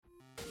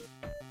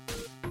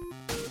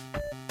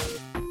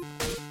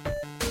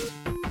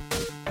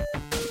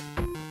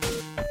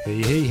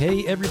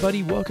Hey,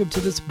 everybody. Welcome to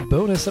this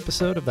bonus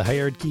episode of the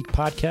Hired Geek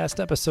Podcast,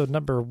 episode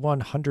number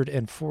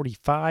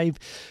 145,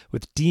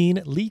 with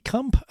Dean Lee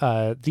Kump,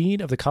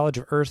 Dean of the College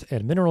of Earth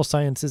and Mineral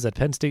Sciences at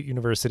Penn State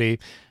University.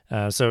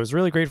 So I was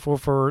really grateful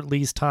for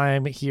Lee's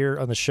time here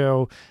on the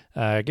show,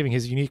 giving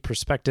his unique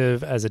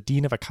perspective as a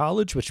dean of a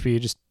college, which we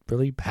just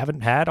really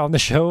haven't had on the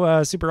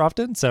show super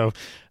often. So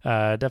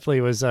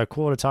definitely was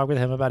cool to talk with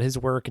him about his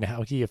work and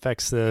how he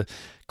affects the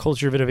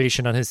culture of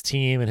innovation on his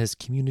team and his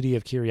community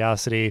of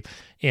curiosity,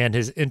 and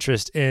his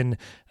interest in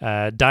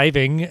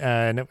diving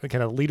and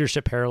kind of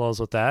leadership parallels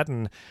with that.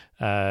 And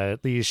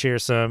Lee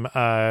shares some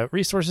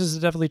resources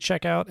to definitely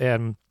check out,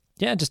 and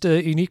yeah, just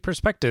a unique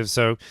perspective.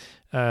 So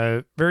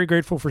very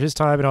grateful for his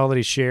time and all that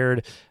he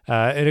shared.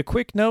 And a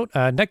quick note,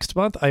 next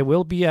month I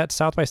will be at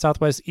South by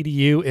Southwest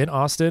EDU in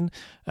Austin.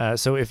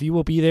 So if you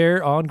will be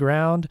there on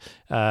ground,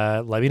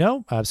 let me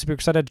know. I'm super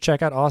excited to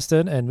check out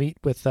Austin and meet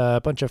with a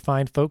bunch of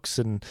fine folks,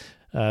 and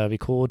be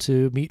cool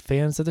to meet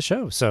fans of the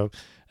show. So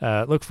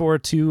look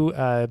forward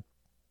to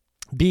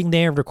being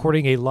there,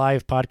 recording a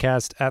live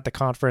podcast at the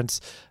conference.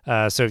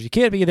 So if you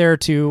can't be there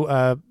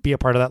to be a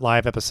part of that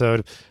live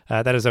episode,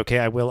 that is okay.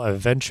 I will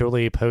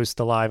eventually post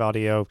the live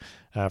audio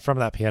from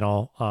that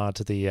panel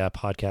to the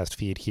podcast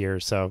feed here.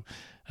 So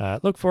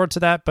look forward to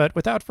that. But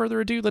without further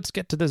ado, let's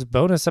get to this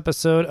bonus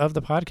episode of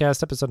the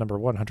podcast, episode number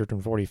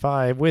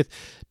 145, with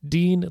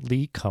Dean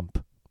Lee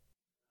Kump.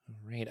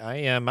 Right. I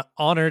am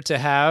honored to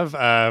have, we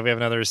have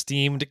another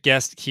esteemed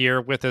guest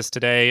here with us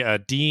today, a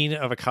dean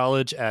of a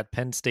college at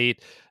Penn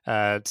State.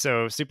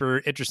 So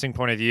super interesting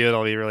point of view that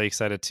I'll be really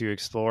excited to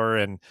explore,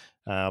 and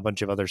a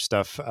bunch of other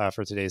stuff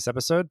for today's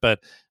episode.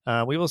 But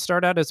we will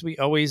start out as we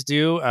always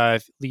do.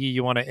 If Lee,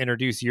 you want to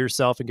introduce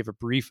yourself and give a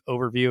brief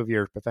overview of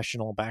your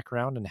professional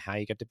background and how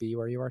you get to be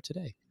where you are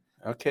today.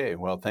 Okay.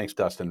 Well, thanks,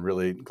 Dustin.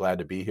 Really glad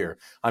to be here.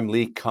 I'm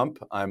Lee Kump.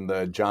 I'm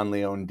the John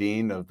Leone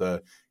Dean of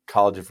the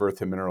College of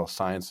Earth and Mineral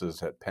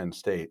Sciences at Penn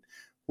State.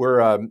 We're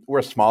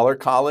a smaller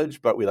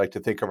college, but we like to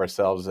think of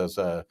ourselves as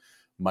a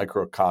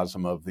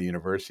microcosm of the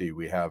university.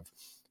 We have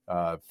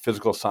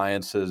physical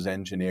sciences,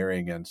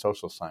 engineering, and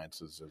social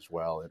sciences as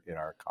well in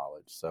our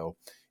college. So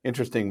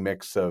interesting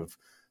mix of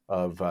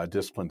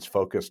disciplines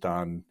focused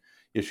on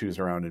issues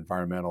around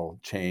environmental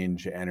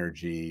change,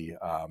 energy,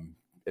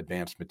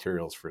 advanced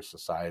materials for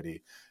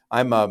society.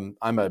 I'm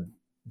a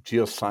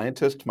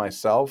geoscientist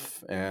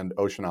myself and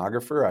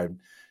oceanographer. I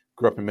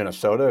grew up in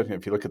Minnesota.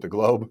 If you look at the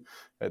globe,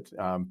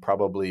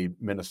 probably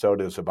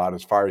Minnesota is about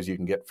as far as you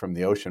can get from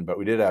the ocean. But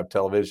we did have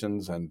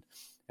televisions, and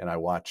I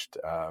watched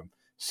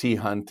Sea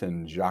Hunt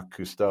and Jacques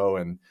Cousteau,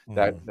 and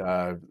that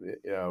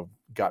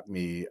got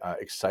me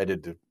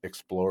excited to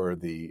explore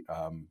the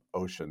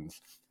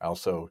oceans. I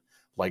also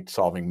liked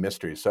solving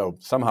mysteries. So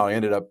somehow I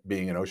ended up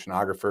being an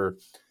oceanographer,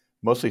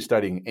 mostly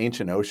studying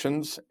ancient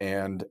oceans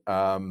and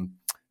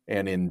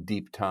in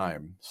deep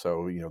time.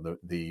 So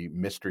the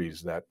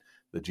mysteries that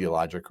the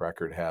geologic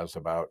record has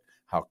about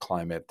how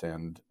climate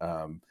and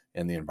the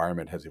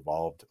environment has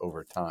evolved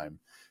over time.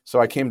 So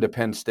I came to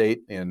Penn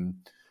State in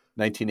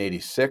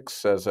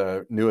 1986 as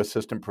a new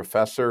assistant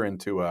professor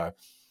into a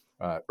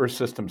Earth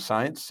System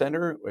Science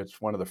Center.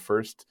 It's one of the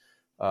first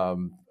at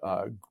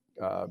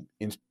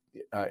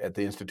the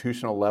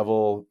institutional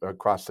level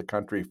across the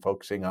country,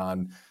 focusing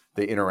on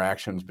the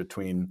interactions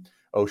between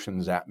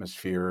oceans,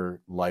 atmosphere,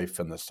 life,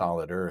 and the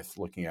solid Earth,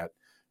 looking at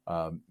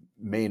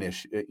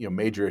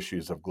major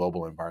issues of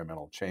global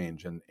environmental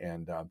change, and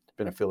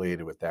been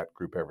affiliated with that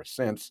group ever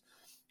since.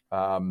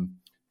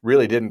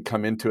 Really didn't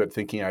come into it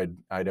thinking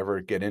I'd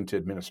ever get into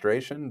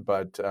administration,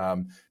 but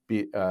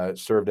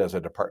served as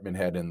a department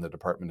head in the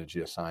Department of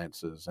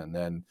Geosciences, and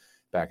then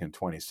back in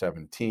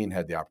 2017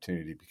 had the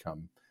opportunity to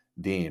become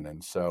dean,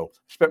 and so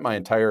spent my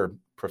entire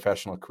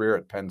professional career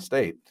at Penn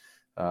State.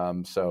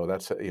 So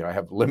that's I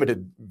have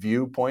limited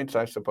viewpoints,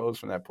 I suppose,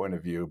 from that point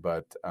of view,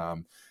 but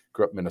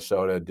grew up in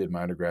Minnesota, did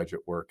my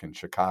undergraduate work in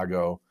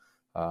Chicago,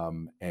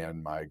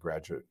 and my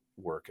graduate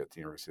work at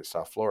the University of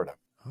South Florida.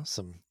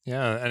 Awesome.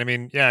 Yeah. And I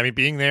mean,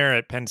 being there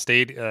at Penn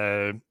State,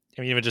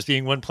 even just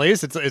being one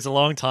place, it's a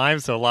long time.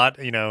 So a lot,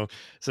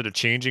 sort of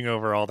changing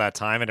over all that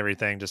time and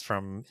everything, just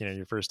from,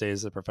 your first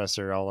days as a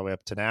professor all the way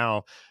up to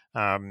now.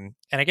 And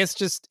I guess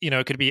just,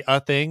 it could be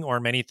a thing or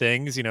many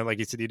things, like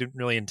you said, you didn't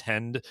really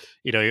intend,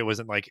 it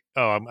wasn't like,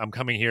 oh, I'm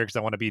coming here because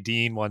I want to be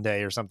dean one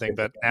day or something.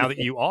 But now that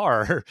you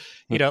are,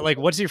 like,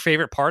 what's your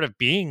favorite part of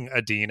being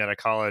a dean at a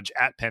college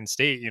at Penn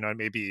State,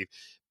 maybe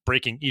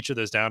breaking each of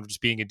those down,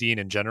 just being a dean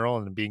in general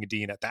and then being a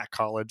dean at that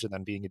college and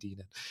then being a dean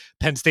at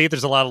Penn State.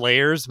 There's a lot of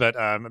layers, but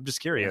I'm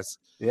just curious.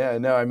 Yeah,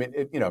 no, I mean,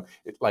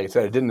 like I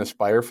said, I didn't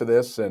aspire for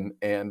this. And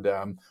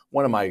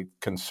one of my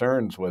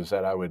concerns was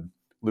that I would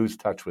lose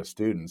touch with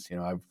students.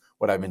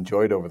 What I've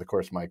enjoyed over the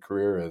course of my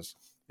career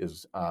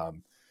is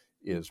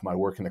my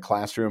work in the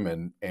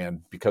classroom,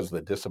 and because of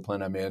the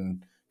discipline I'm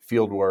in,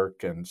 field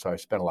work. And so I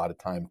spent a lot of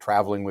time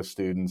traveling with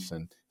students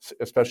and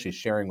especially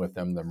sharing with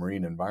them the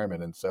marine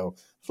environment. And so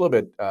it's a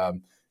little bit,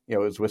 it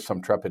was with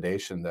some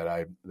trepidation that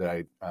I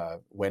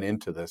went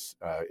into this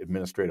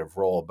administrative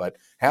role. But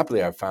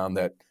happily, I found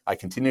that I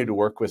continue to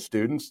work with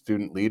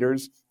student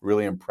leaders,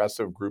 really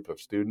impressive group of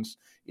students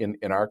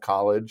in our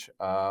college,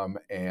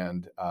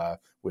 and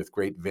with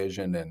great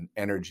vision and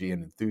energy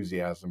and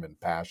enthusiasm and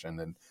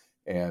passion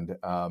and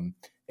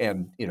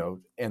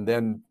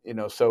then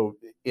so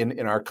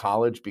in our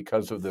college,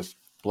 because of this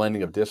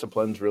blending of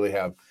disciplines, really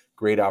have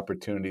great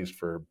opportunities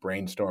for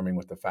brainstorming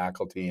with the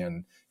faculty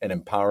and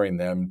empowering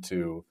them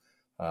to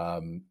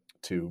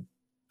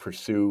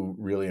pursue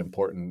really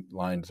important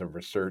lines of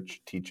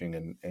research,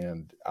 teaching,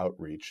 and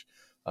outreach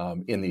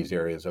in these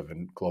areas of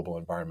global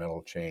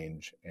environmental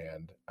change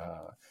and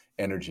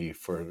energy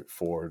for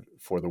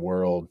the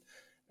world,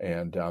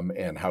 and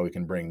how we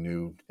can bring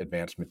new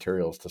advanced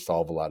materials to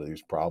solve a lot of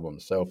these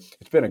problems. So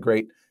it's been a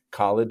great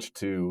college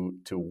to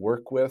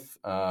work with.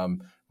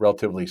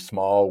 Relatively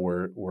small,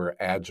 we're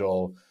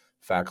agile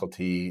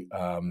faculty.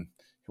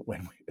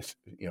 When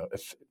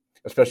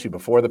especially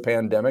before the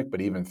pandemic,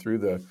 but even through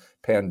the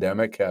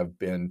pandemic, have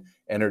been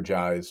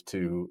energized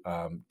to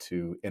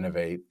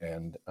innovate,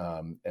 and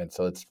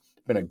so it's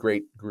been a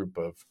great group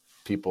of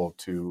people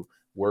to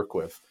work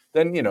with.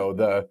 Then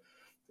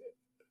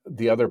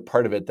the other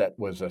part of it that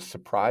was a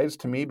surprise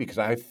to me, because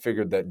I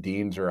figured that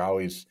deans are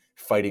always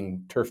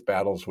fighting turf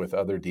battles with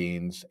other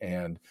deans,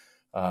 and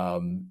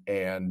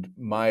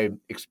my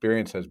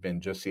experience has been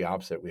just the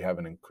opposite. We have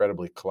an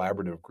incredibly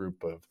collaborative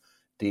group of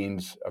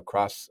deans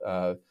across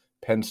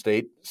Penn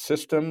State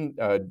system,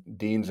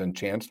 deans and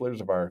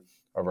chancellors of our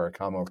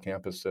Commonwealth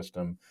campus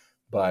system,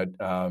 but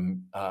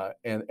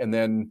and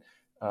then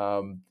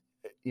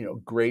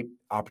great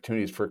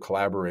opportunities for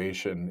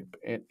collaboration,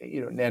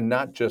 and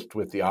not just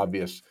with the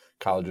obvious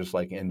colleges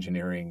like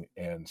engineering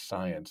and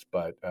science,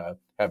 but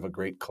have a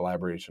great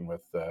collaboration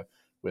with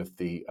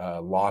the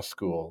law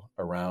school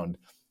around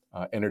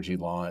energy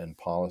law and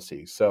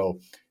policy. So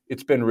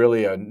it's been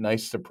really a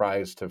nice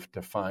surprise to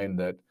find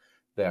that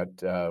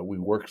we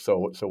work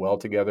so well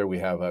together. We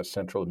have a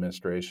central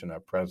administration, a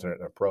president,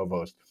 and a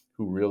provost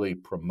who really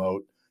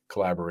promote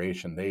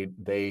collaboration.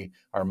 They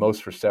are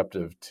most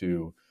receptive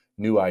to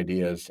new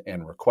ideas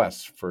and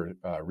requests for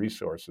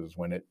resources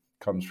when it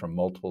comes from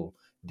multiple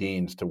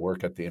deans to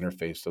work at the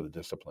interface of the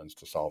disciplines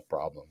to solve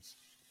problems.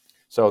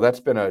 So that's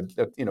been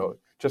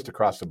just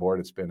across the board,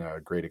 it's been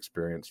a great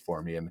experience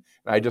for me. And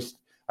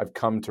I've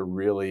come to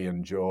really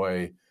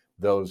enjoy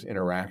those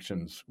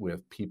interactions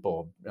with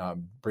people,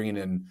 bringing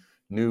in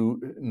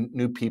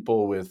new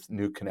people with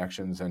new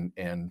connections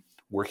and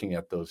working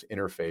at those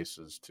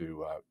interfaces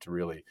to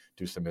really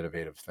do some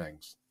innovative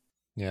things.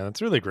 Yeah,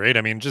 that's really great.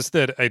 I mean, just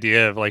that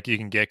idea of like you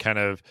can get kind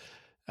of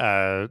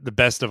the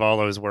best of all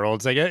those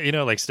worlds. I get,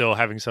 like still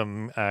having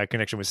some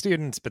connection with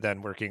students, but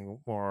then working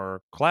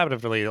more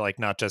collaboratively, like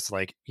not just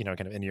like, kind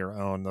of in your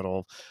own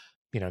little,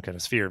 kind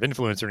of sphere of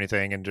influence or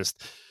anything, and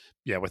just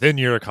within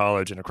your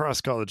college and across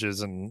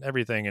colleges and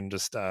everything, and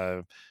just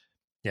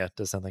it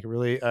does sound like a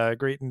really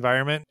great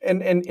environment.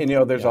 And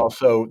there's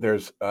also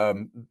there's a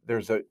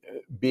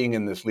being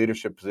in this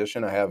leadership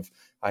position,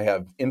 I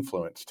have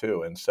influence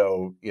too, and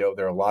so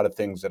there are a lot of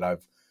things that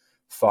I've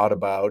thought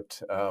about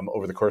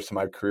over the course of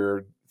my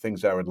career,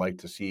 things I would like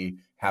to see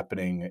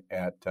happening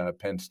at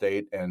Penn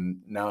State, and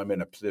now I'm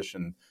in a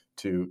position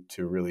to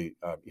really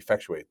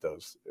effectuate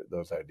those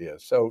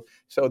ideas. So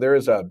there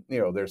is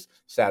there's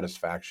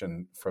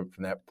satisfaction from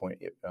that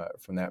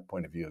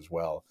point of view as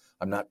well.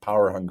 I'm not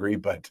power hungry,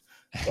 but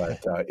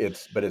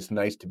it's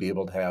nice to be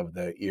able to have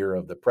the ear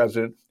of the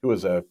president, who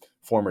is a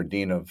former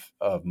dean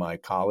of my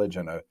college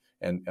and a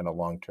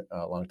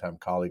long-time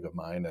colleague of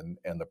mine,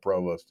 and the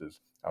provost is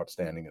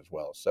outstanding as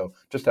well. So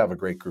just have a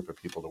great group of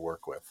people to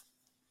work with.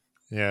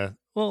 Yeah.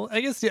 Well,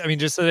 I guess, I mean,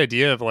 just the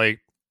idea of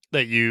like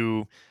that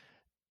you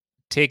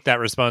take that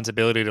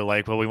responsibility to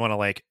like, well, we want to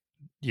like,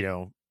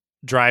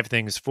 drive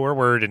things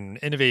forward and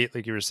innovate,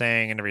 like you were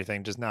saying, and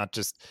everything, just not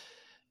just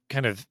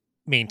kind of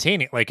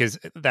maintaining, like, is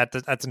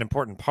that's an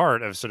important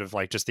part of sort of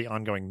like just the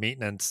ongoing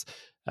maintenance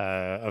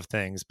of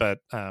things. But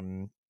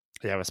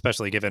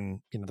especially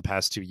given, the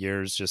past 2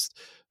 years, just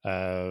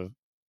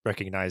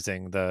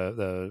recognizing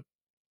the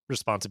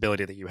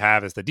responsibility that you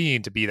have as the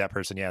dean to be that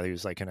person,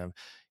 who's like kind of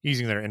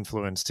using their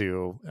influence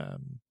to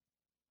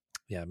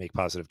make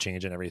positive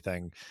change and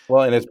everything.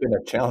 Well, and it's been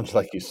a challenge,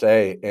 like you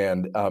say,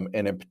 and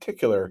in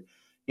particular,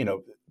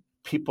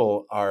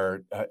 people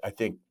are, I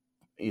think,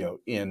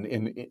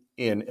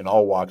 in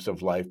all walks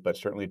of life, but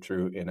certainly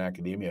true in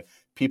academia,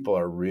 people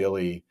are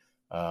really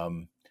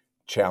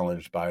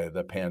challenged by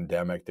the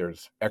pandemic.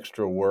 There's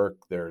extra work,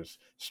 there's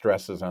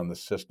stresses on the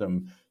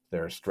system,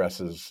 there are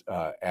stresses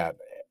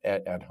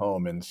at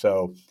home, and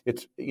so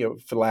it's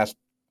for the last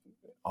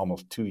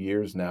almost 2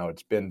 years now,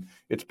 it's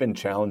been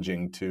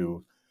challenging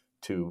to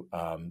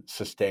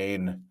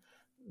sustain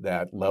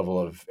that level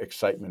of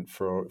excitement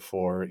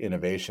for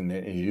innovation.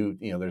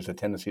 And there's a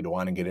tendency to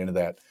want to get into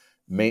that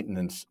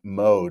maintenance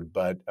mode,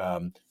 but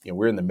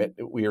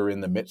we are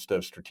in the midst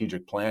of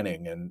strategic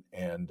planning,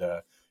 and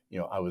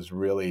I was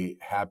really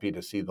happy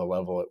to see the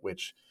level at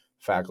which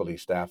faculty,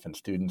 staff, and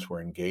students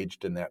were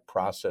engaged in that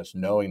process,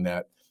 knowing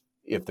that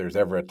if there's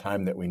ever a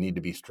time that we need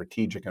to be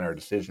strategic in our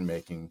decision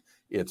making,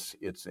 it's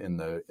in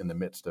the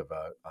midst of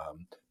a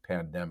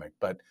pandemic.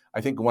 But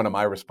I think one of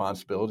my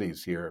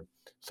responsibilities here,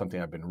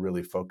 something I've been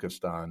really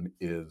focused on,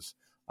 is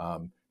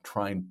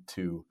trying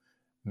to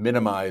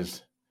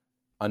minimize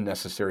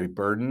unnecessary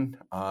burden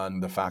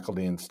on the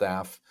faculty and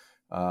staff,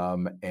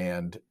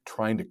 and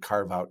trying to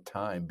carve out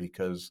time,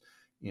 because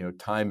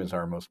time is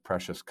our most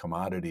precious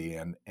commodity,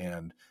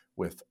 and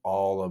with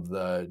all of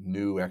the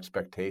new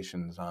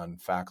expectations on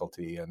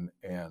faculty and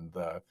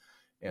the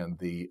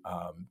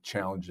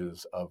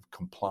challenges of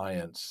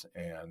compliance,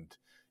 and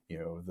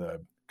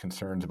the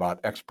concerns about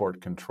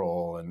export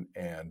control, and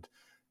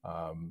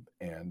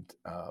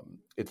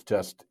it's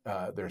just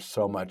there's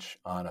so much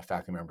on a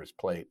faculty member's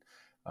plate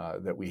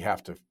that we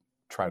have to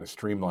try to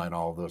streamline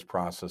all of those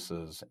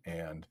processes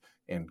and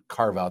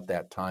carve out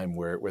that time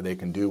where they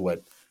can do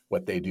what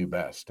they do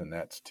best, and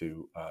that's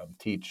to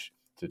teach,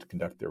 to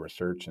conduct their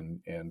research,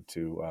 and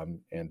to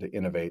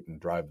innovate and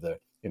drive the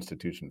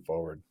institution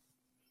forward.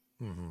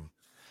 Mm-hmm.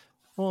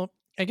 Well,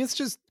 I guess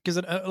just because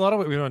a lot of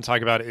what we want to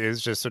talk about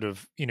is just sort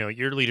of,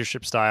 your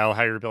leadership style,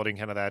 how you're building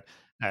kind of that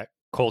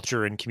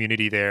culture and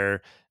community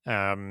there.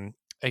 I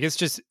guess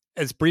just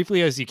as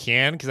briefly as you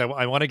can, because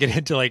I want to get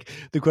into like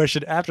the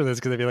question after this,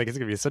 because I feel like it's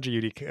going to be such a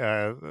unique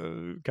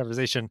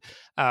conversation.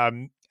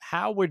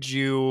 How would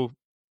you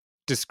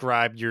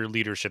describe your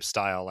leadership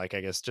style? Like,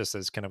 I guess just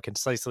as kind of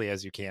concisely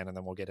as you can, and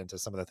then we'll get into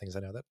some of the things I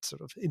know that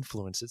sort of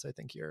influences, I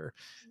think, your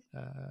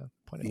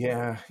point of view.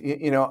 Yeah,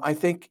 I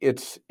think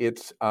it's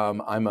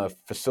I'm a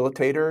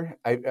facilitator.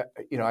 I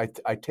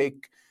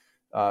take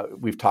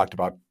we've talked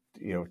about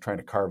trying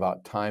to carve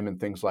out time and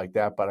things like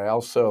that, but I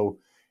also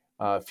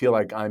feel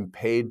like I'm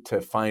paid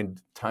to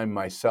find time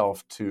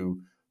myself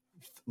to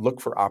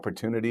look for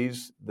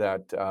opportunities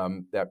that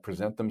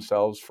present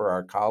themselves for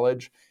our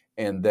college,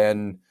 and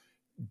then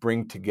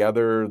bring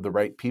together the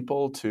right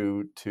people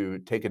to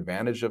take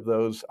advantage of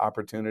those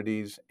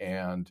opportunities,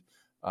 and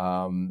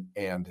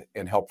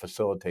help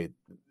facilitate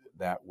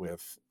that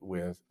with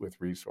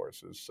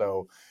resources.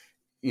 So,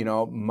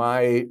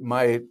 my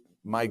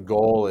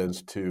goal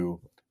is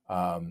to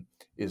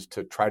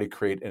try to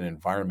create an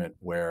environment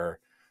where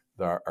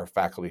our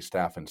faculty,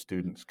 staff, and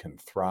students can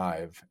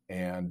thrive.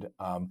 And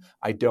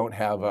I don't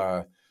have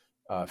a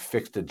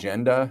fixed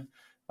agenda.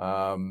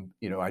 I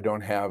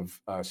don't have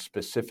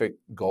specific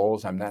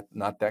goals. I'm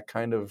not that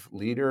kind of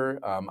leader.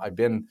 I've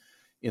been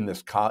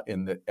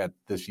at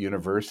this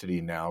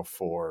university now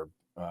for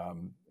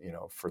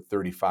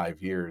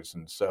 35 years,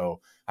 and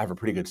so I have a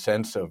pretty good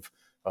sense of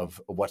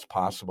what's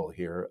possible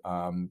here.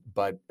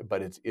 But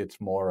it's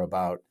more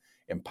about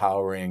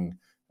empowering,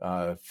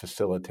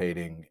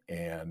 facilitating,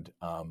 and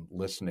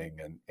listening,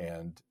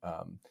 and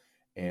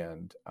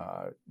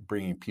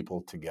bringing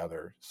people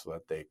together so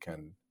that they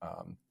can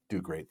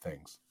do great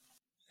things.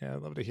 Yeah,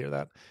 I'd love to hear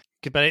that.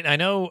 But I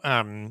know,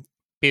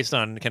 based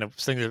on kind of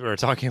things that we're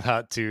talking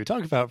about to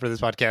talk about for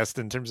this podcast,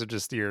 in terms of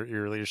just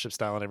your leadership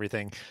style and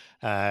everything,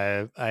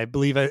 I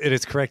believe it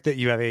is correct that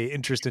you have a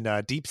interest in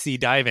deep sea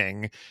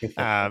diving,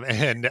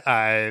 and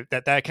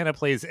that kind of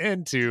plays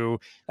into.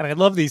 And I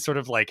love these sort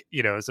of like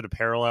sort of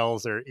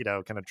parallels, or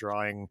kind of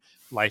drawing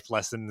life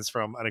lessons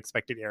from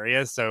unexpected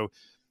areas. So,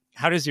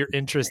 how does your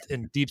interest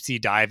in deep sea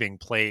diving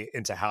play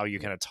into how you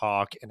kind of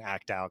talk and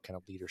act out kind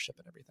of leadership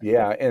and everything?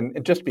 Yeah,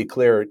 and just to be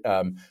clear,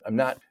 I'm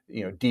not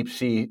deep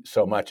sea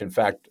so much. In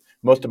fact,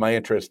 most of my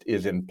interest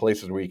is in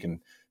places where you can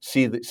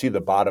see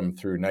the bottom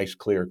through nice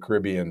clear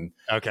Caribbean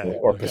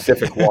or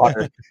Pacific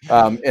water,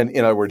 and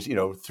in other words,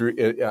 through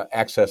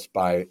accessed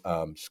by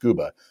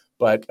scuba.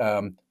 But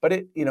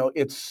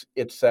it's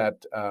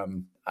that.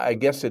 I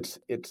guess it's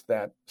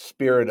that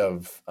spirit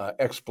of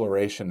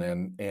exploration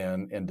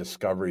and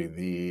discovery,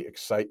 the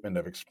excitement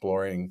of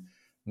exploring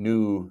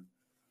new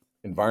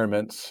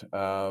environments,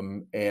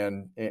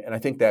 and I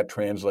think that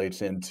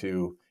translates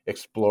into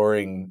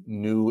exploring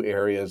new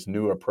areas,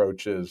 new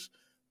approaches,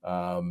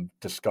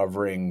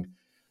 discovering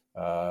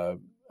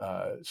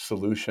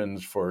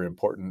solutions for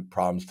important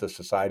problems to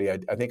society. I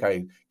think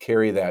I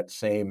carry that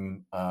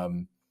same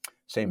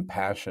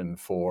passion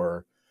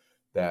for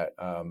that,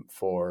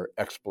 for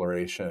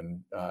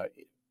exploration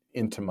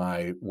into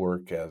my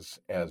work as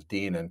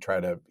dean, and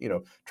try to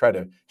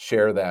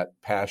share that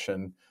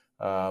passion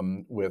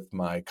with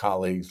my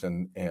colleagues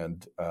and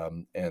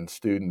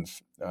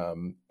students,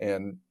 so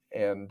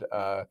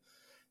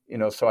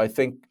I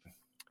think,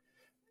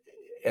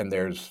 and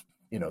there's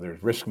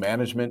risk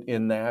management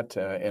in that,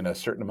 and a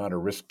certain amount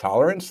of risk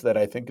tolerance that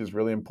I think is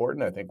really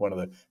important. I think one of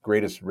the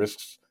greatest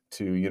risks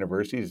to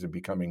universities is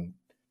becoming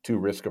too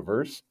risk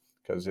averse,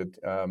 because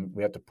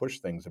we have to push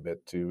things a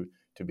bit to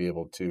be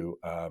able to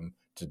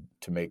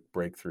make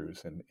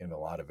breakthroughs in a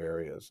lot of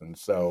areas, and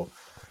so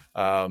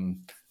I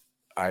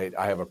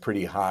have a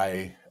pretty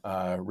high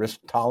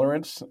risk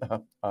tolerance,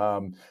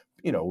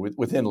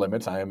 within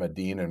limits. I am a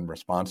dean and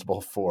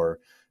responsible for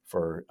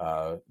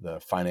the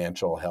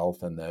financial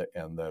health and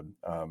the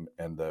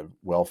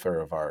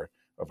welfare of our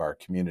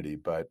community.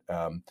 But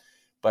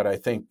but I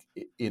think,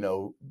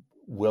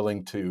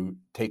 willing to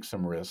take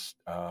some risks,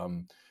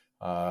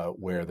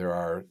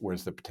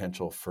 where's the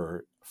potential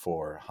for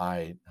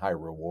high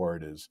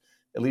reward is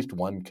at least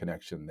one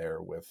connection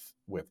there with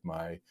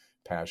my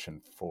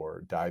passion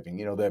for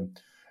diving.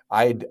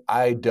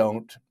 I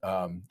don't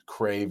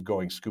crave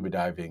going scuba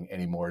diving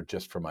anymore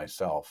just for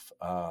myself.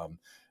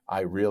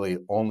 I really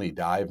only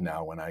dive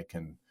now when I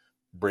can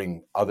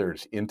bring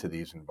others into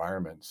these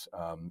environments,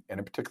 and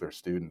in particular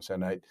students.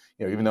 And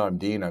even though I'm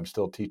dean, I'm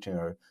still teaching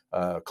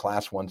a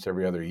class once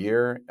every other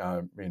year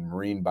in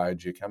marine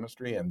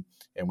biogeochemistry, and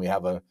we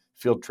have a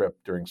field trip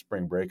during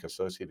spring break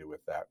associated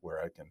with that,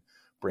 where I can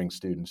bring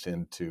students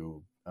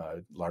into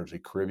largely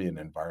Caribbean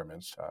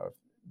environments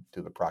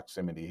to the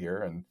proximity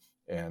here,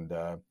 and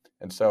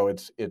so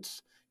it's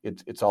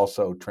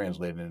also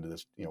translated into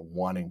this,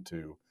 wanting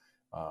to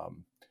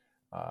um,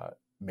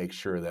 make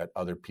sure that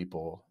other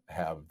people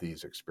have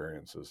these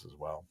experiences as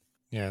well.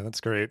 Yeah,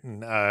 that's great.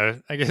 And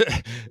I guess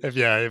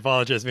I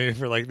apologize maybe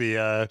for like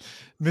the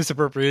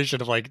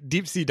misappropriation of like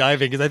deep sea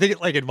diving, because I think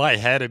like in my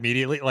head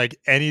immediately, like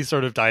any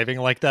sort of diving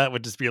like that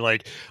would just be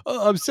like,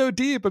 oh, I'm so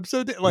deep, I'm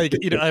so like,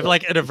 I have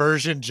like an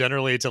aversion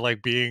generally to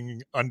like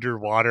being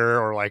underwater,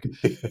 or like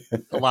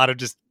a lot of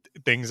just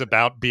things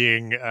about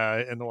being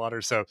in the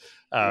water. So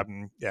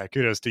yeah,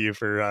 kudos to you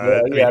for Well,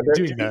 I mean yeah,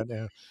 doing that.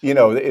 Yeah.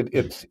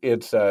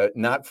 it's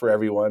not for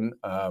everyone,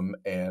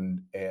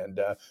 and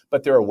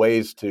but there are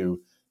ways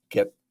to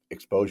get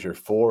exposure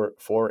for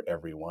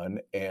everyone,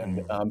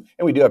 and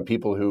we do have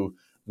people who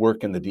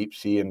work in the deep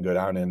sea and go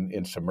down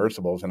in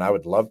submersibles, and I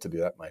would love to do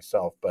that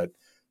myself, but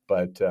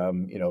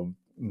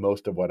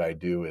most of what I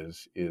do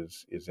is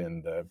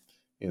in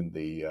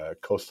the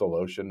coastal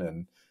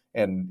ocean,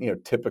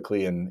 and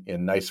typically in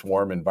nice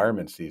warm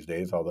environments these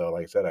days. Although,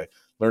 like I said, I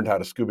learned how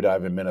to scuba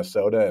dive in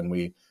Minnesota, and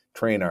we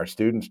train our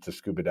students to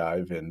scuba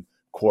dive in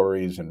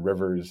quarries and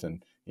rivers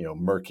and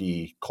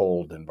murky,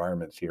 cold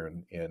environments here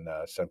in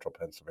central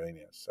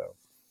Pennsylvania. So,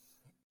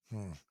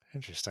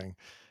 Interesting.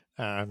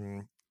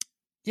 Um,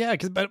 yeah,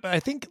 but I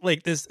think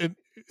like this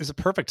is a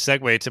perfect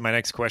segue to my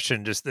next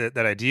question. Just that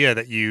idea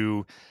that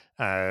you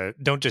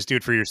don't just do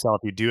it for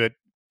yourself; you do it,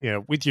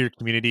 with your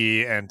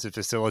community and to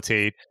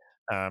facilitate,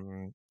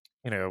 um,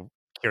 you know,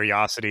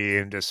 curiosity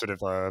and just sort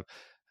of uh,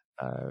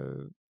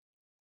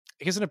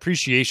 I guess an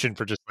appreciation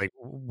for just like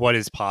what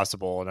is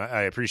possible. And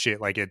I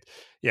appreciate like it.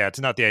 Yeah, it's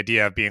not the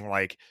idea of being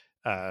like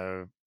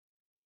uh,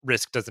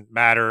 risk doesn't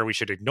matter, we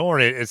should ignore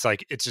it. It's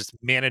like it's just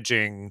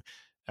managing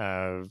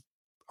uh,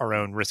 our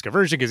own risk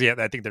aversion, because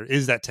I think there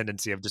is that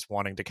tendency of just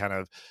wanting to kind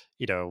of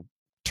you know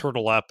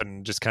turtle up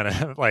and just kind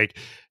of like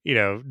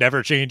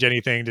never change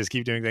anything, just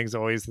keep doing things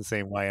always the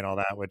same way and all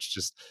that, which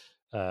just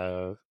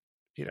uh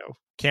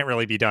can't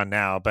really be done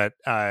now. But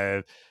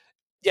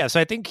yeah,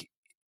 so I think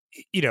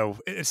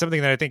it's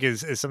something that I think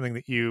is something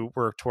that you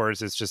work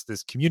towards, is just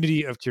this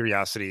community of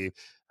curiosity.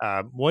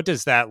 What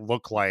does that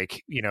look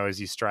like,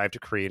 as you strive to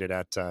create it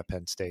at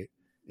Penn State?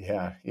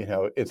 yeah,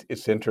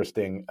 it's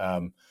interesting.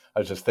 I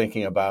was just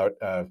thinking about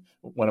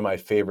one of my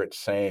favorite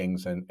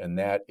sayings, and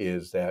that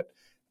is that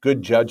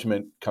good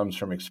judgment comes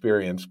from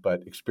experience,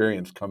 but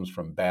experience comes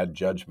from bad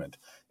judgment.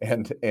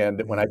 And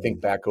when I think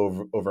Mm, back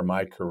over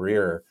my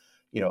career,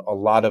 a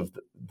lot of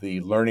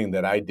the learning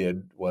that I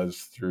did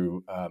was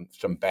through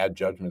some bad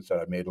judgments that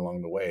I made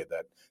along the way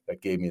that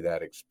gave me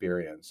that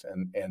experience.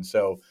 And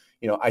so,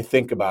 I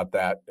think about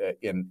that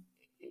in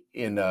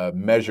a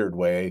measured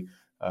way,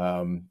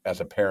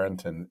 as a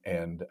parent and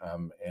as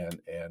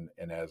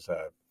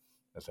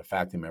a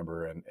faculty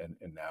member, and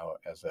now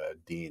as a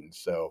dean.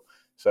 So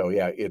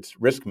yeah,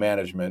 it's risk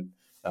management.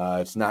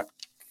 It's not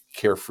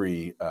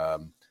carefree,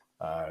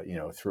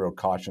 throw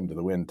caution to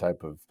the wind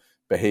type of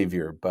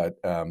behavior, but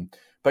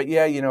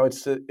yeah,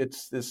 it's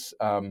this.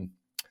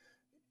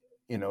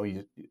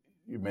 You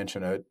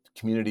mentioned a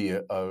community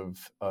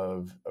of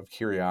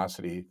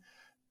curiosity.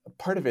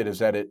 Part of it is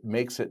that it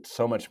makes it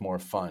so much more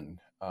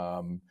fun,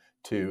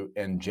 to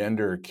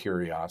engender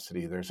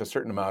curiosity. There's a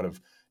certain amount of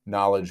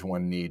knowledge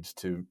one needs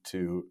to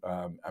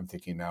I'm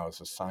thinking now as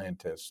a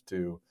scientist,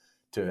 to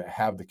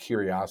have the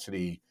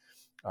curiosity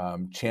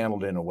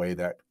channeled in a way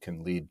that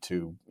can lead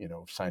to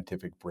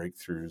scientific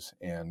breakthroughs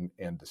and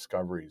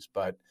discoveries.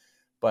 But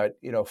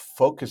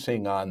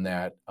focusing on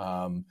that,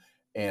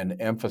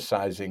 and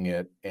emphasizing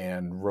it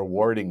and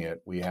rewarding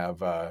it. We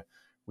have an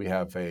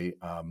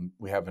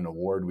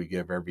award we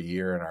give every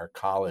year in our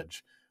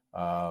college,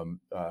 an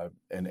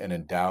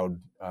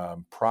endowed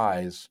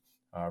prize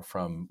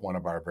from one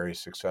of our very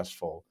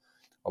successful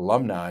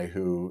alumni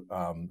who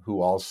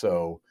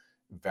also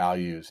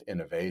values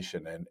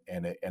innovation,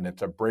 and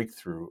it's a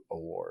breakthrough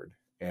award,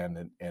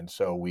 and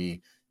so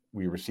we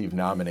receive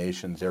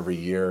nominations every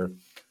year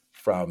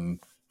from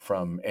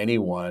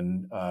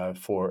anyone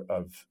of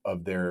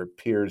their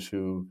peers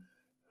who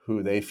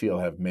they feel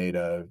have made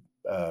a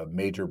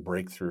major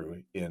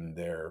breakthrough in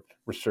their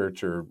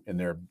research or in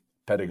their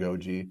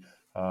pedagogy.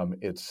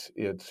 It's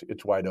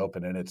wide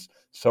open, and it's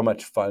so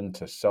much fun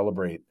to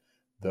celebrate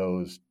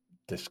those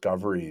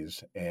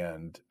discoveries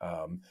and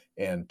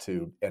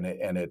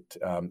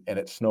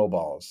it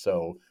snowballs.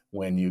 So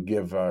when you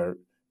give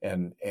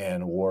an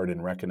award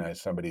and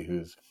recognize somebody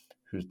who's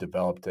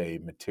developed a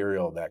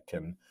material that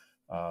can,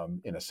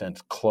 in a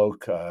sense,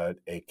 cloak a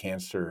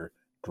cancer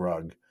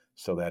drug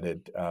so that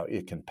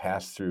it can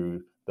pass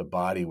through the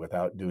body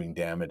without doing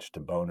damage to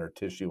bone or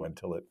tissue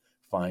until it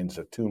finds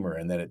a tumor,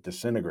 and then it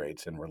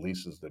disintegrates and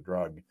releases the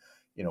drug.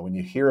 When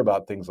you hear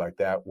about things like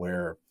that,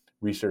 where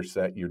research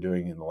that you're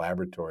doing in the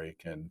laboratory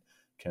can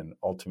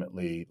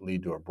ultimately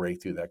lead to a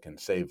breakthrough that can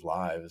save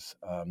lives,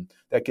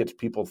 that gets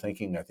people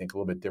thinking, I think, a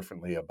little bit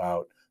differently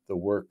about the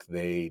work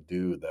they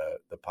do,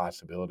 the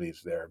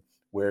possibilities there,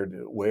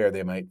 where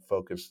they might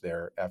focus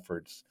their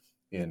efforts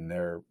in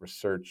their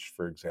research,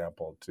 for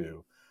example,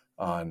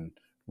 on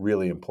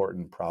really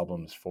important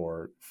problems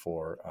for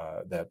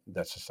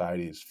that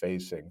society is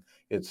facing.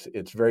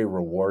 It's very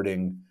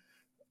rewarding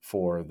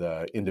for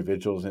the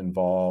individuals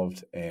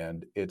involved,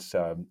 and it's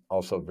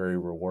also very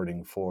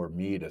rewarding for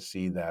me to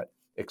see that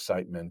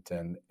excitement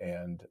and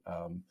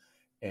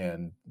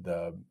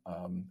the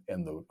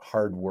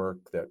hard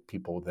work that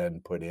people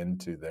then put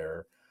into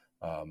their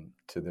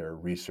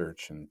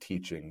research and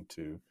teaching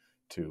to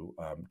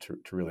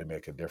really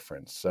make a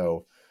difference.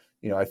 So,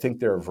 I think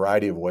there are a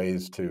variety of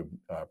ways to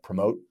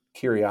promote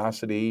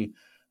curiosity,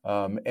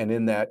 and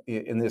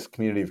in this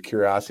community of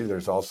curiosity,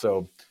 there's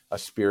also a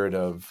spirit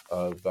of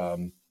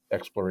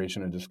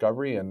exploration and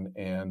discovery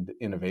and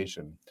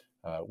innovation,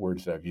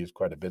 words that I've used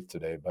quite a bit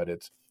today, but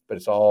it's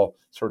all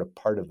sort of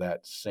part of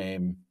that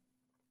same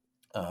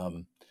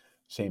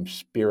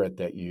spirit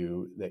that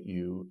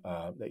you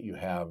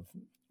have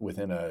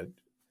within a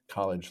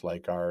college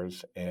like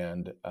ours,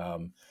 and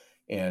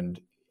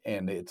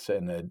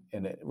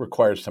it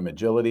requires some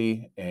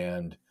agility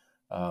and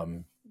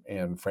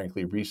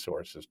frankly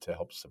resources to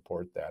help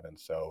support that. And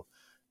so,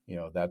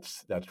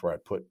 that's where I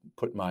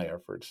put my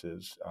efforts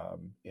is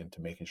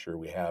into making sure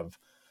we have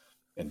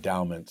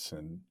endowments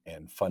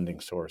and funding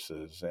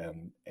sources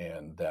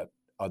and that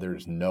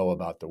others know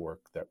about the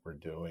work that we're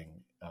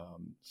doing,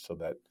 so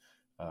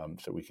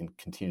we can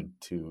continue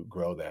to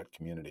grow that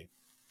community.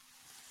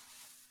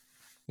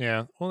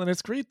 Yeah. Well, and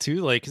it's great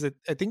too, like, because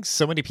I think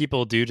so many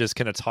people do just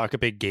kind of talk a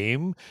big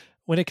game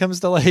when it comes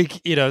to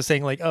like,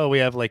 saying like, oh, we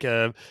have like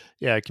a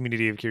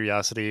community of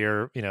curiosity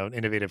or,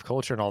 innovative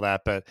culture and all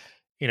that. But,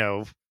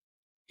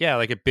 yeah,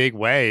 like a big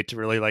way to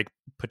really like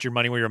put your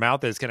money where your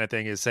mouth is kind of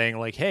thing is saying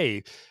like,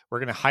 hey, we're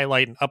going to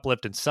highlight and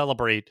uplift and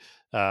celebrate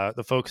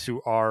the folks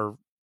who are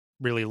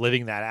really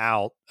living that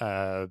out,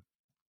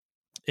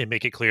 and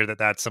make it clear that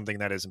that's something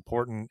that is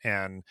important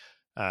and,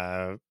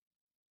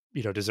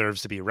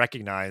 deserves to be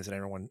recognized,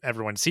 and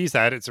everyone sees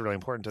that it's really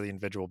important to the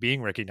individual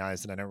being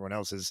recognized, and then everyone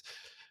else is,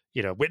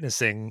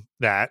 witnessing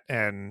that,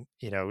 and,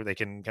 they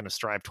can kind of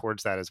strive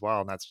towards that as well.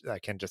 And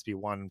that can just be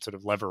one sort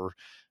of lever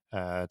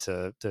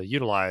to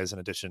utilize in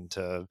addition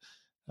to,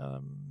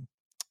 um,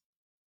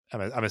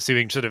 I'm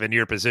assuming sort of in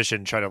your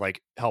position, try to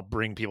like help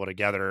bring people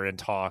together and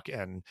talk.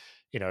 And,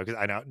 because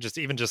I know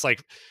just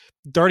like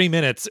 30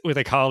 minutes with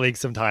a colleague,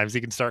 sometimes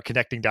you can start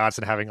connecting dots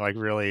and having like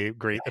really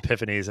great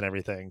epiphanies and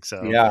everything.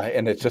 So, Yeah,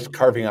 and it's just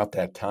carving out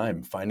that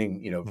time,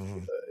 finding,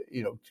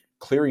 mhm.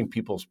 clearing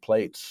people's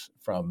plates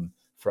from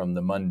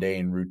the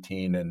mundane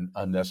routine and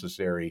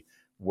unnecessary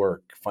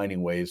work,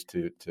 finding ways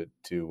to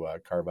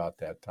carve out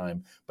that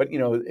time. But,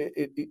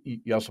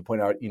 you also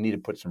point out you need to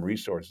put some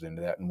resources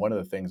into that. And one of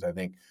the things I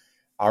think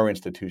our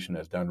institution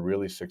has done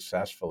really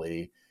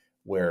successfully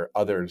where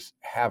others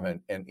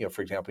haven't. And,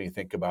 for example, you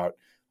think about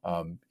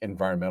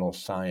environmental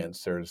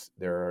science,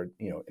 there are,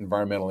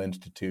 environmental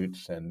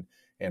institutes and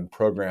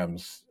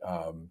programs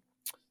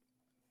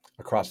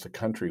across the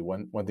country.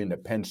 One thing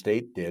that Penn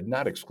State did,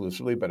 not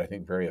exclusively, but I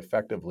think very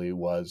effectively,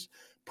 was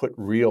put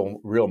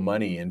real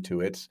money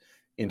into its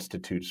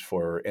institutes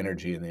for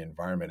energy and the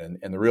environment.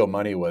 And the real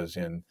money was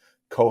in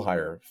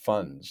co-hire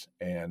funds.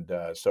 And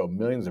so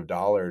millions of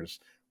dollars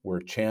were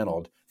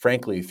channeled,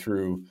 frankly,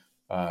 through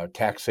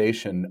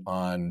taxation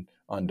on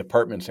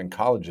departments and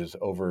colleges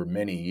over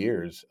many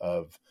years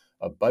of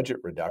budget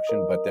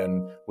reduction, but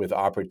then with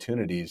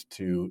opportunities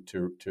to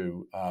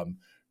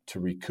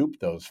recoup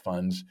those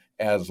funds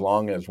as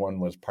long as one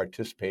was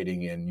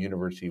participating in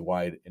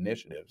university-wide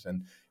initiatives.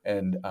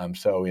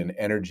 So in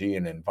energy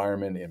and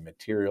environment, in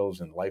materials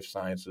and life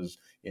sciences,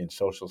 in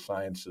social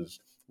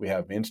sciences, we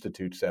have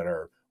institutes that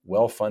are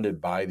well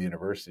funded by the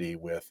university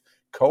with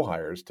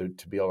co-hires to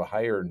be able to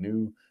hire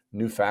new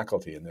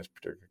faculty in this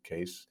particular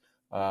case,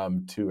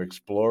 to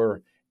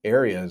explore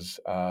areas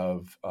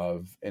of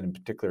in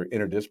particular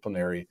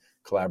interdisciplinary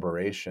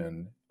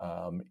collaboration,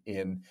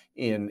 and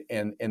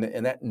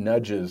that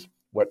nudges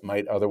what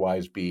might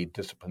otherwise be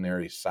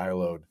disciplinary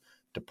siloed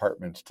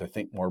departments to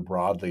think more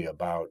broadly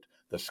about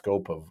the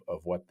scope of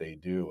what they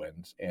do.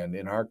 And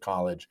in our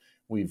college,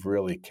 we've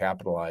really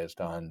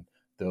capitalized on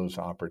those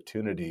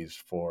opportunities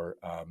for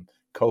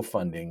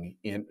co-funding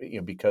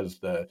because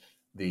the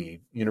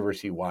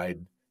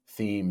university-wide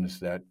themes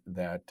that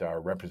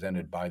are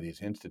represented by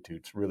these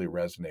institutes really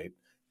resonate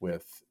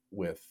with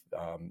with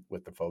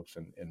the folks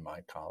in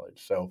my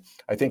college. So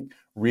I think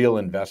real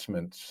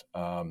investments,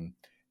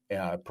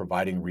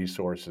 providing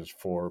resources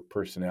for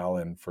personnel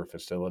and for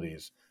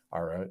facilities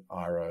are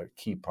a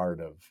key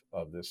part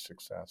of this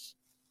success.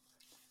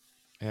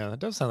 Yeah, that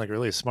does sound like a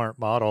really smart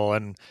model,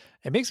 and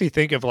it makes me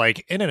think of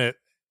like in a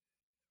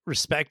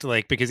respect,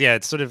 like because yeah,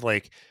 it's sort of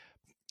like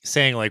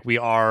saying like we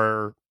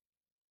are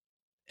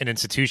an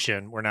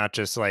institution. We're not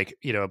just like,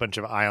 a bunch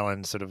of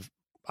islands sort of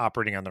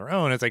operating on their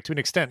own. It's like to an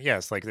extent,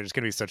 yes, like there's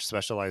going to be such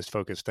specialized,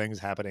 focused things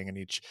happening in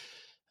each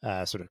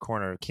sort of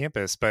corner of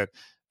campus. But,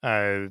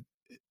 uh,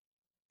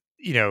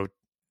 you know,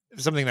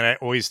 something that I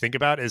always think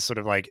about is sort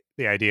of like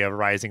the idea of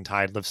rising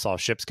tide lifts all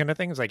ships kind of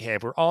thing. It's like, hey,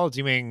 if we're all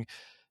doing,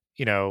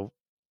 you know,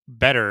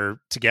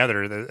 better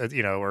together,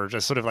 or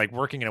just sort of like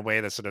working in a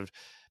way that sort of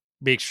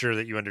makes sure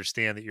that you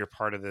understand that you're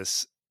part of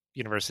this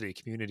university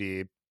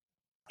community,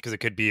 because it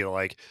could be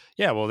like,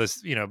 yeah, well,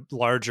 this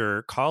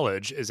larger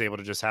college is able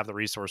to just have the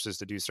resources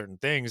to do certain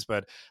things,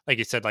 but like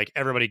you said, like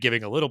everybody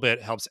giving a little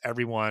bit helps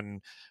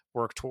everyone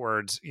work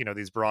towards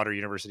these broader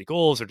university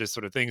goals, or just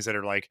sort of things that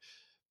are like,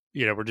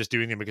 we're just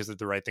doing them because it's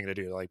the right thing to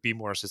do, like be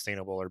more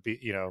sustainable, or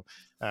be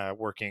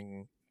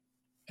working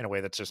in a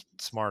way that's just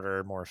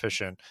smarter, more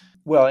efficient.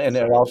 Well, and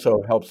So it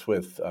also helps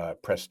with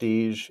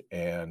prestige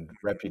and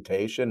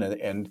reputation,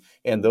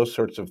 and those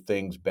sorts of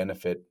things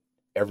benefit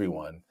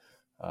everyone,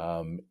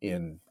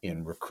 in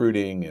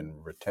recruiting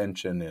and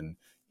retention, and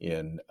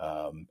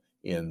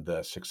in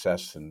the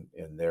success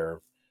in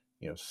their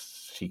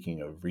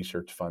seeking of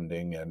research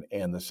funding,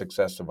 and the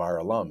success of our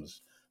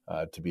alums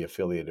to be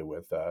affiliated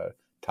with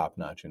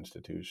top-notch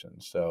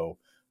institutions. So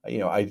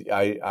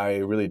I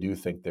really do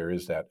think there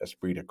is that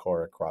esprit de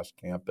corps across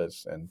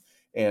campus, and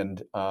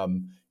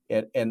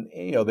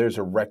there's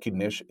a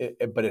recognition,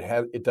 but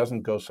it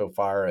doesn't go so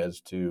far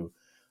as to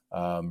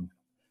um,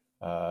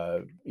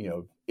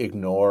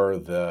 ignore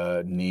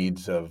the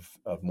needs of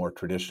more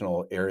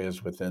traditional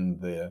areas within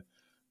the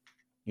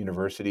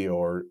university,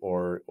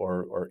 or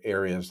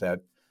areas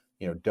that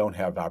don't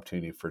have the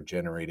opportunity for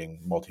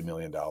generating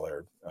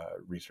multi-million-dollar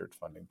research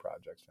funding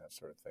projects and that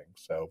sort of thing.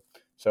 So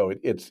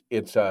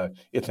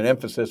it's an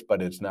emphasis,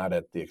 but it's not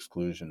at the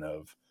exclusion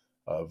of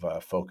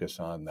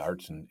focus on the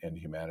arts and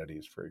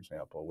humanities, for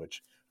example,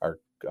 which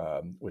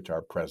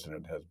our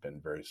president has been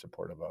very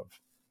supportive of.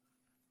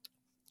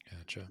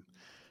 gotcha.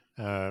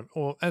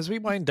 Well, as we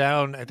wind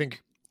down, I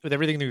think with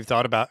everything that we've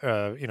thought about,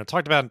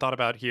 talked about and thought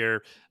about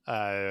here,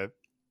 uh,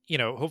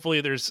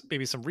 hopefully there's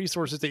maybe some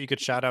resources that you could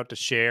shout out to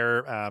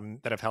share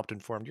that have helped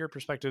inform your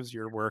perspectives,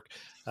 your work,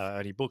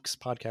 any books,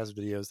 podcasts,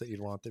 videos that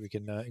you'd want that we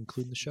can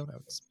include in the show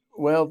notes.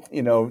 Well,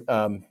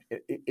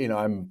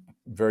 I'm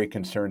very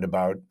concerned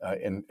about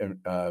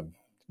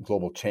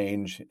global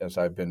change, as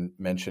I've been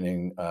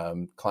mentioning,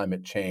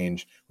 climate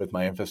change, with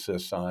my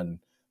emphasis on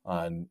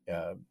the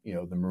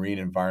marine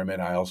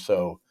environment. I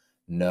also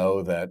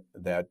know that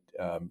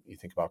you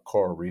think about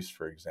coral reefs,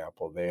 for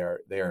example, they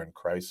are in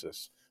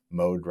crisis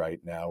mode right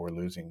now. We're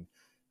losing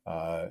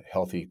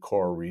healthy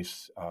coral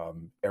reefs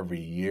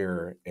every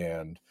year,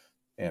 and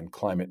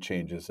climate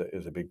change is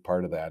a big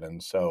part of that.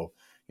 And so,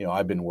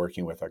 I've been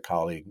working with a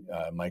colleague,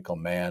 Michael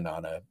Mann,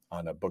 on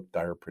a book,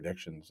 Dire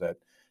Predictions, that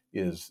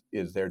is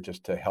there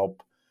just to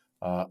help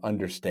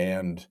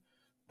understand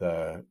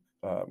the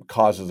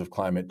causes of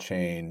climate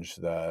change,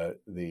 the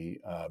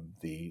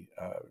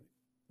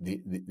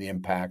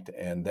impact,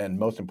 and then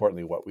most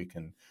importantly, what we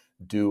can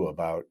do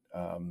about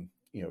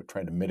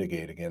trying to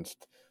mitigate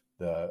against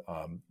the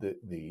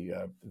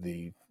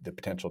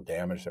potential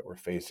damage that we're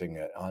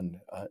facing on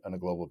a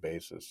global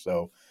basis.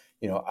 So,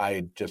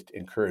 I just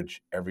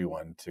encourage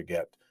everyone to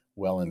get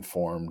well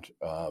informed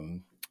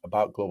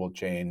about global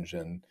change,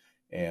 and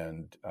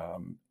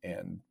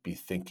be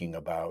thinking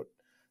about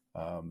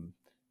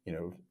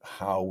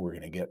how we're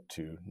going to get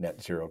to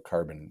net zero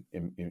carbon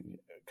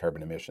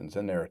emissions.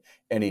 And there are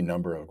any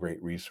number of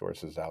great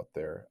resources out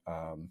there.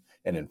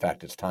 And in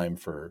fact, it's time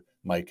for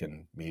Mike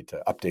and me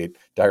to update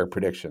Dire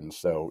Predictions.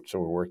 So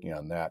we're working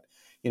on that.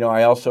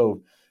 I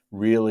also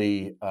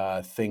really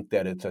think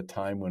that it's a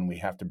time when we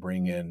have to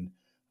bring in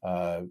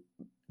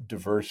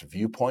diverse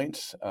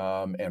viewpoints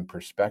and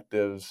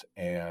perspectives,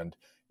 and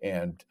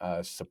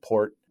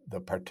support the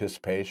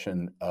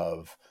participation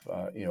of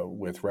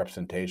with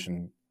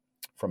representation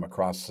from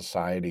across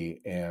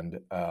society. And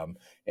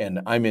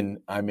I'm in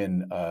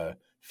a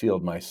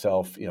field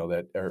myself,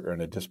 that are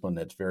in a discipline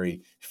that's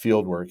very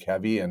fieldwork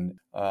heavy, and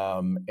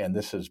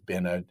this has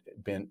been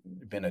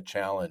a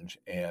challenge,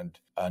 and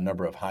a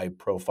number of high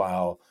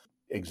profile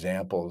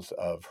examples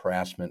of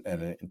harassment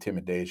and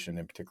intimidation,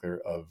 in particular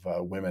of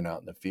women out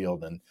in the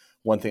field. And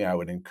one thing I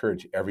would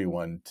encourage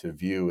everyone to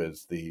view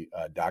is the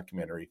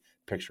documentary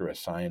Picture a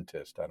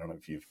Scientist. I don't know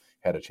if you've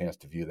had a chance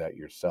to view that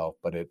yourself,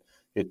 but it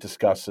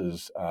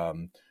discusses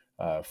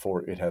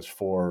it has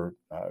four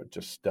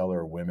just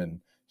stellar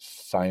women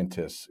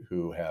scientists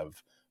who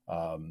have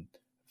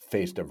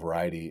faced a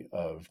variety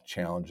of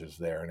challenges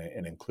there,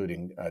 and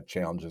including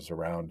challenges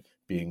around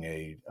being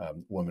a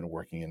woman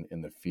working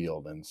in the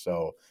field. And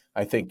so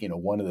I think,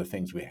 one of the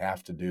things we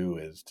have to do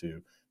is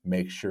to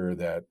make sure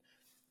that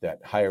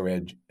higher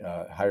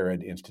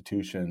ed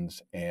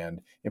institutions, and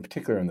in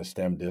particular in the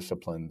STEM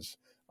disciplines,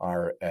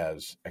 are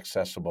as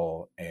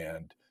accessible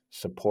and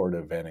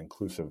supportive and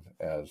inclusive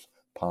as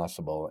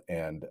possible.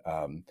 And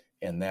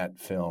that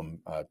film,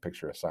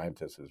 Picture a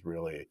Scientist, is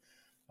really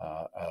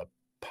a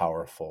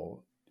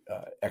powerful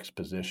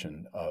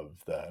exposition of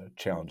the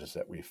challenges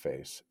that we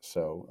face.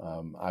 So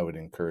I would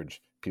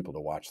encourage people to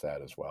watch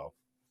that as well.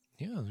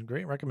 Yeah,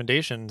 great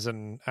recommendations.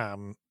 And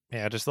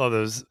I just love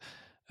those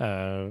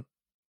uh,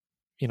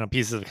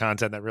 pieces of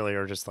content that really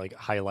are just like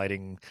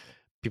highlighting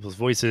people's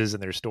voices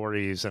and their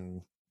stories.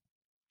 And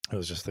I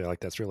was just feel like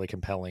that's really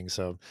compelling.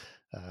 So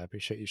I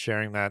appreciate you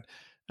sharing that.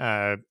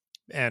 Uh,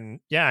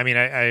 and yeah, I mean,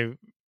 I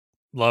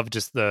love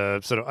just the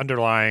sort of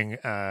underlying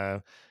uh,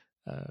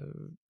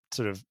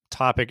 sort of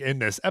topic in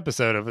this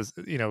episode of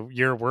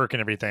your work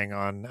and everything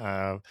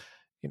on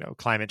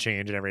climate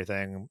change and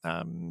everything.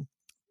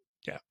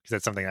 Yeah, because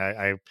that's something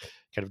I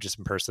kind of just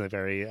am personally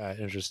very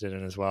interested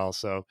in as well.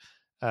 So,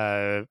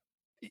 uh,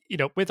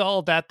 with all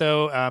of that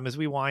though, as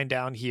we wind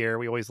down here,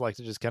 we always like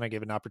to just kind of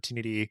give an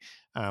opportunity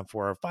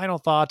for final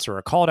thoughts or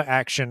a call to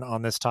action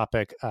on this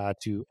topic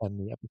to end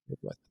the episode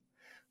with.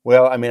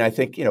 Well, I mean, I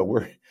think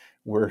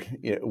we're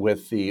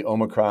with the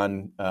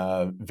Omicron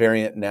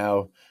variant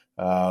now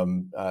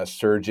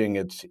surging.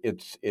 It's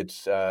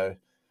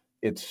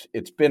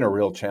been a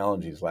real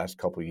challenge these last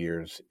couple of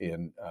years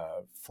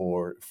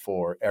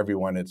for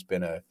everyone. It's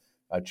been a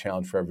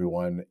challenge for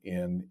everyone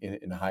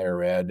in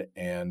higher ed,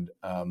 and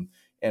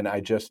I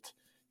just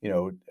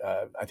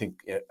I think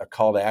a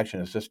call to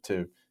action is just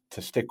to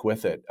stick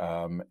with it,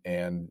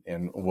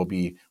 and we'll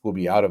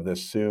be out of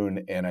this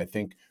soon. And I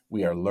think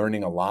we are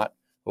learning a lot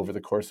over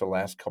the course of the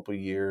last couple of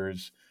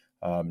years,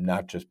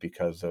 not just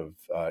because of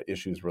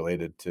issues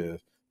related to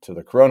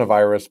the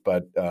coronavirus,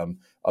 but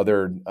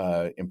other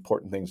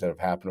important things that have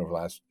happened over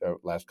the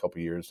last couple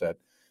of years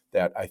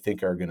that I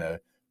think are going to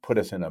put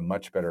us in a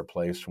much better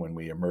place when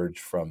we emerge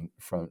from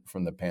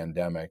the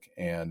pandemic,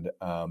 and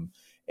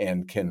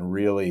can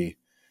really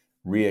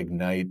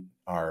reignite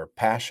our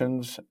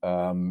passions,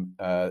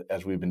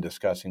 as we've been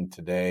discussing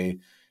today,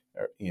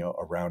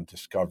 around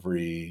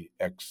discovery,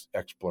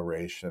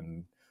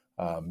 exploration,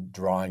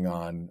 drawing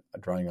on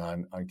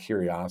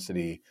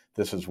curiosity.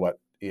 This is what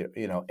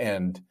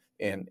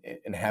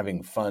and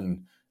having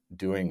fun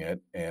doing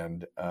it.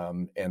 And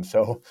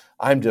so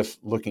I'm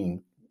just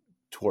looking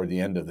toward the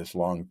end of this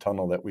long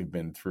tunnel that we've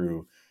been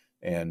through,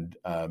 and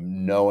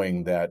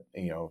knowing that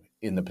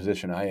in the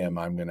position I am,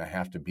 I'm going to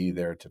have to be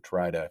there to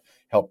try to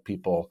help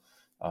people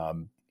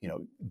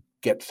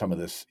get some of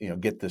this,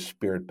 get this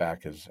spirit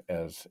back as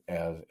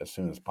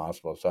soon as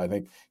possible. So I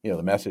think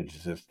the message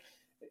is just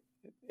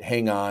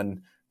hang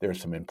on.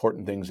 There's some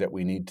important things that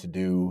we need to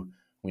do.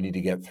 We need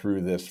to get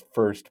through this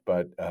first,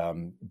 but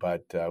when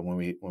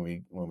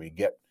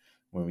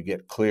we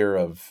get clear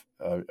of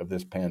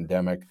this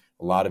pandemic,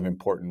 a lot of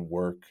important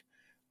work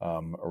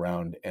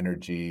around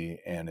energy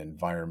and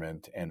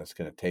environment, and it's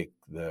going to take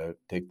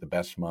the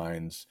best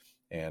minds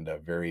and a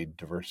very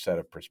diverse set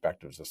of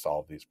perspectives to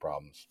solve these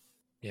problems.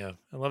 Yeah,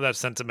 I love that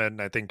sentiment.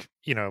 And I think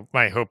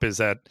my hope is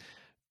that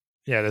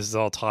this has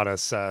all taught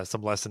us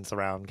some lessons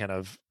around kind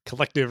of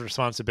collective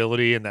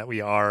responsibility, and that we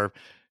are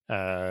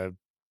uh,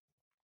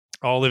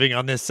 all living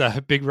on this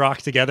big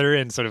rock together,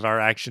 and sort of our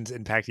actions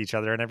impact each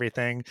other and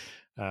everything.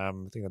 I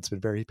think that's been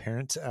very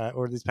apparent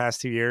over these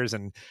past 2 years.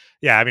 And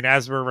yeah, I mean,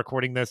 as we're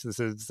recording this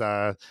is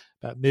about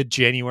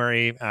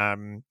mid-January,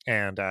 and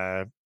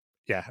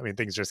yeah, I mean,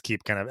 things just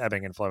keep kind of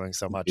ebbing and flowing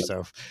so much. Yep.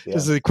 So Yeah.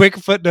 just a quick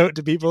footnote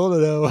to people to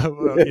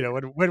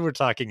know, when we're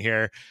talking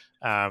here.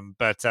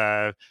 But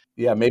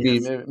yeah,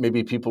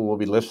 maybe people will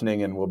be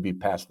listening and we'll be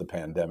past the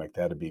pandemic.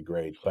 That'd be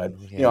great. But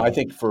yeah. I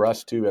think for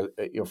us too,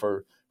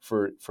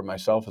 for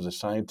myself as a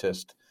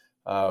scientist,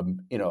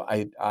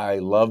 I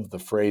love the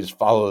phrase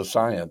 "follow the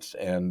science,"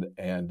 and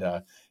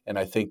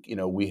I think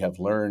we have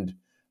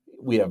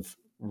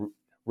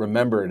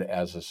remembered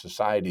as a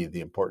society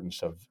the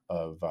importance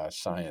of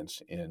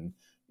science in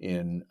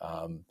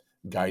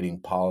guiding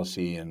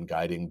policy and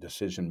guiding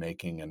decision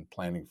making and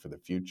planning for the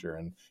future,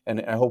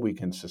 and I hope we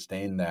can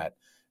sustain that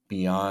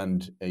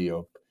beyond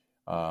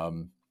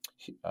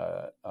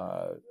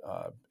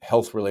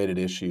health related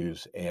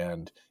issues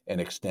and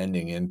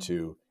extending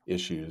into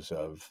issues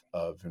of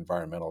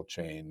environmental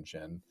change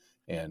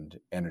and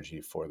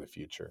energy for the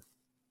future.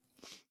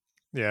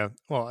 Yeah.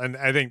 Well, and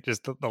I think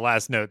just the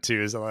last note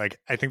too is like,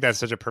 I think that's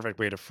such a perfect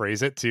way to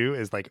phrase it too,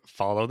 is like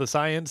follow the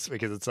science,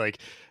 because it's like,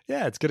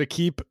 yeah, it's going to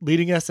keep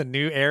leading us in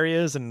new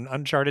areas and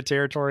uncharted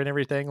territory and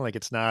everything. Like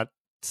it's not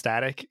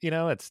static,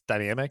 it's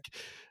dynamic.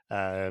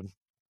 Uh,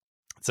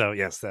 so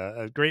yes,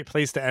 a great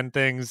place to end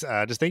things.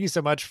 Just thank you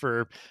so much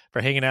for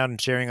hanging out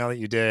and sharing all that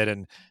you did.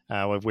 And we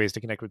have ways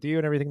to connect with you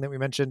and everything that we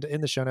mentioned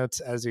in the show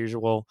notes as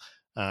usual.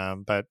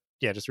 But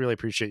yeah, just really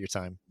appreciate your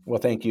time.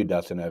 Well, thank you,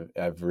 Dustin.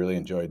 I've really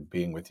enjoyed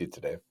being with you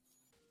today.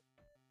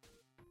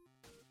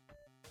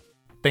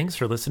 Thanks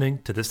for listening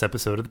to this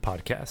episode of the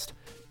podcast.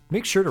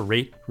 Make sure to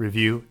rate,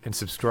 review, and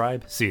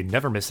subscribe so you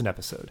never miss an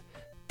episode.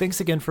 Thanks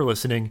again for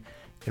listening,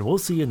 and we'll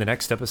see you in the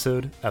next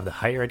episode of the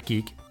Higher Ed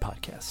Geek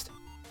podcast.